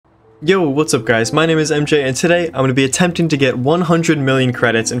Yo, what's up guys? My name is MJ and today I'm going to be attempting to get 100 million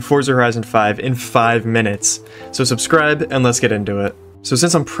credits in Forza Horizon 5 in 5 minutes. So subscribe and let's get into it. So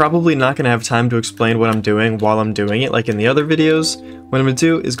since I'm probably not going to have time to explain what I'm doing while I'm doing it like in the other videos, what I'm going to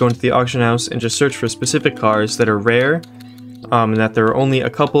do is go into the auction house and just search for specific cars that are rare, and that there are only a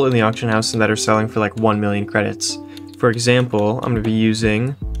couple in the auction house and that are selling for like 1 million credits. For example, I'm going to be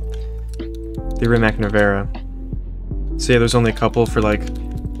using the Rimac Navara. So yeah, there's only a couple for like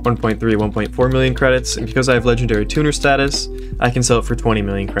 1.3, 1.4 million credits, and because I have legendary tuner status, I can sell it for 20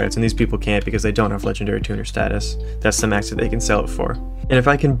 million credits, and these people can't because they don't have legendary tuner status. That's the max that they can sell it for. And if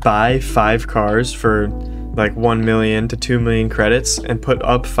I can buy 5 cars for like 1 million to 2 million credits and put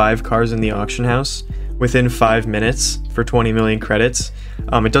up 5 cars in the auction house within 5 minutes for 20 million credits,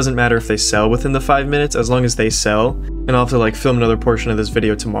 it doesn't matter if they sell within the 5 minutes, as long as they sell. And I'll have to like film another portion of this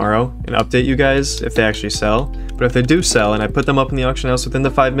video tomorrow and update you guys if they actually sell. But if they do sell and I put them up in the auction house within the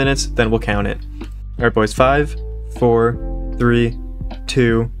 5 minutes, then we'll count it. Alright boys, 5, 4, 3,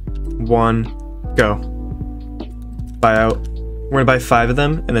 2, 1, go. Buy out. We're gonna buy 5 of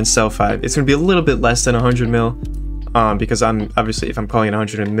them and then sell 5. It's gonna be a little bit less than 100 mil. Because I'm obviously, if I'm calling it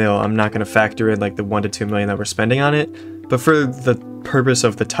 100 mil, I'm not going to factor in like the 1 to 2 million that we're spending on it. But for the purpose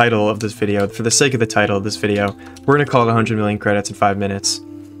of the title of this video, for the sake of the title of this video, we're going to call it 100 million credits in 5 minutes.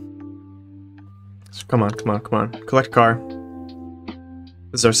 So come on, come on, come on. Collect a car.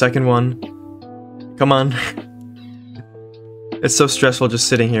 This is our second one. Come on. It's so stressful just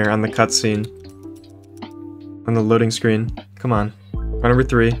sitting here on the cutscene. On the loading screen. Come on. Car number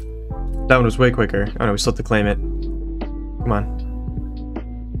 3. That one was way quicker. Oh no, we still have to claim it. Come on.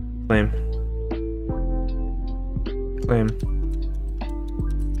 Claim. Claim.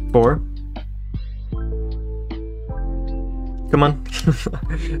 4. Come on.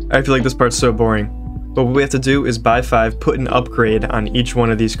 I feel like this part's so boring. But what we have to do is buy 5, put an upgrade on each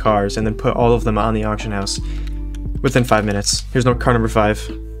one of these cars, and then put all of them on the auction house within 5 minutes. Here's no car number 5.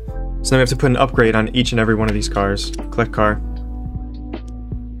 So now we have to put an upgrade on each and every one of these cars. Collect car.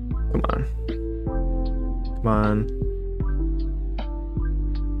 Come on. Come on.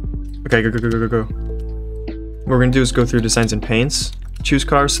 Okay, go, go, go, go, go, go. What we're gonna do is go through designs and paints, choose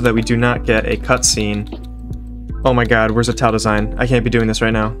cars so that we do not get a cutscene. Oh my god, where's the tile design? I can't be doing this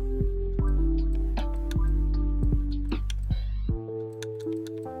right now.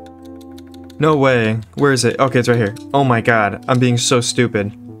 No way. Where is it? Okay, it's right here. Oh my god, I'm being so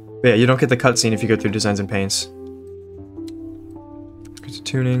stupid. But yeah, you don't get the cutscene if you go through designs and paints. Go to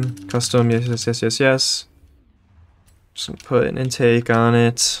tuning, custom, yes, yes, yes, yes, yes. Just gonna put an intake on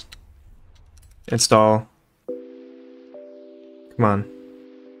it. Install. Come on.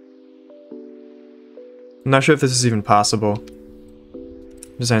 I'm not sure if this is even possible.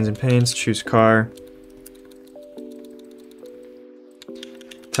 Designs and paints, choose car.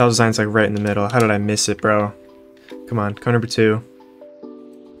 Tile design's like right in the middle. How did I miss it, bro? Come on, car number 2.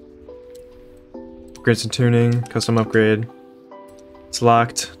 Upgrades and tuning, custom upgrade. It's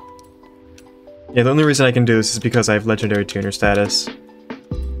locked. Yeah, the only reason I can do this is because I have legendary tuner status.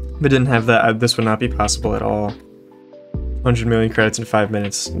 If I didn't have that, this would not be possible at all. 100 million credits in 5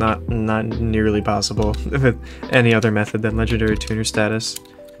 minutes. Not nearly possible with any other method than legendary tuner status.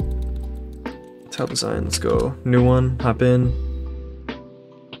 Tile design, let's go. New one, hop in.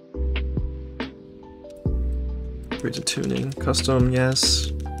 Upgrades and tuning, custom,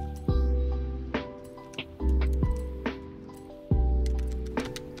 yes.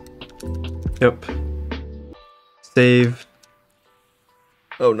 Yep. Save.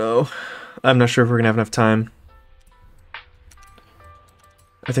 Oh no. I'm not sure if we're gonna have enough time.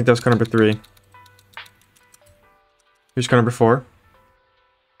 I think that was car number 3. Here's car number 4.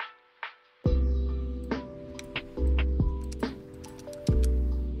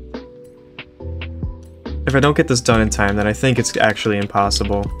 If I don't get this done in time, then I think it's actually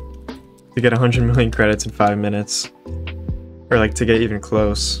impossible to get 100 million credits in 5 minutes. Or like to get even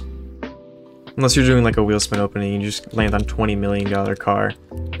close. Unless you're doing like a wheel spin opening and you just land on $20 million car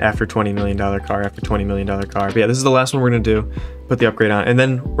after $20 million car after $20 million car. But yeah, this is the last one we're going to do. Put the upgrade on. And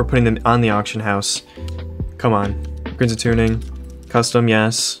then we're putting them on the auction house. Come on. Upgrades and tuning. Custom,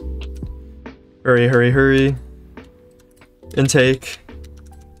 yes. Hurry, hurry, hurry. Intake.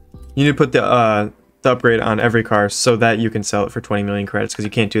 You need to put the upgrade on every car so that you can sell it for 20 million credits, because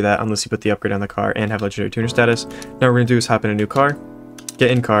you can't do that unless you put the upgrade on the car and have legendary tuner status. Now what we're going to do is hop in a new car. Get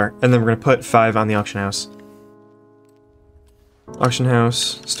in car, and then we're going to put 5 on the auction house. Auction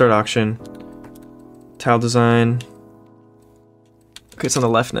house, start auction. Tile design. Okay, it's on the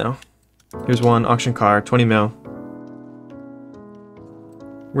left now. Here's one, auction car, 20 mil.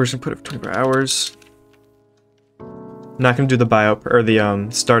 We're just going to put it for 24 hours. not gonna do the buyout or the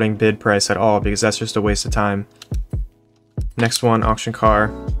starting bid price at all because that's just a waste of time. Next one, auction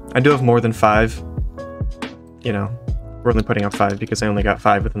car. I do have more than 5. You know, we're only putting up 5 because I only got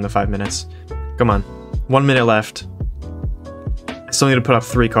 5 within the 5 minutes. Come on, 1 minute left. I still need to put up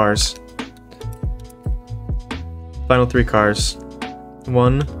 3 cars. Final 3 cars.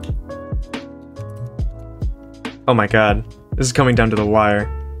 1. Oh my god, this is coming down to the wire.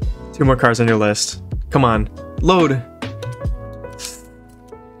 2 more cars on your list. Come on, load!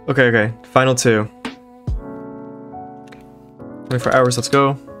 Okay, final 2. 24 hours, let's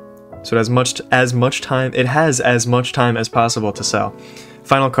go. So it has as much time as possible to sell.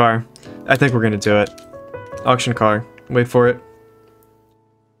 Final car. I think we're gonna do it. Auction car. Wait for it.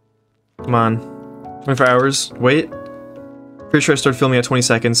 Come on. 24 hours. Wait. Pretty sure I started filming at 20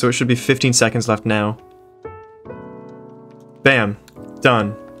 seconds, so it should be 15 seconds left now. Bam.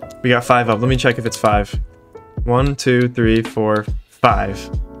 Done. We got 5 up. Let me check if it's 5. 1, 2, 3, 4, 5.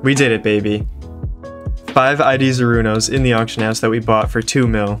 We did it, baby. 5 ID Zarunos in the auction house that we bought for 2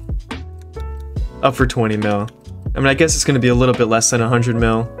 mil. Up for 20 mil. I mean, I guess it's going to be a little bit less than 100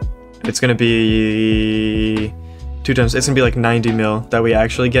 mil. It's going to be 2 times. It's going to be like 90 mil that we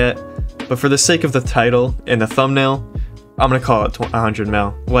actually get. But for the sake of the title and the thumbnail, I'm going to call it 100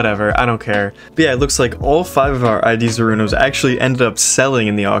 mil. Whatever, I don't care. But yeah, it looks like all 5 of our ID Zarunos actually ended up selling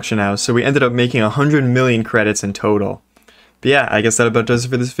in the auction house. So we ended up making 100 million credits in total. But yeah, I guess that about does it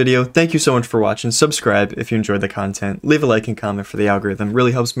for this video. Thank you so much for watching. Subscribe if you enjoyed the content. Leave a like and comment for the algorithm. It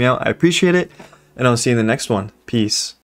really helps me out. I appreciate it. And I'll see you in the next one. Peace.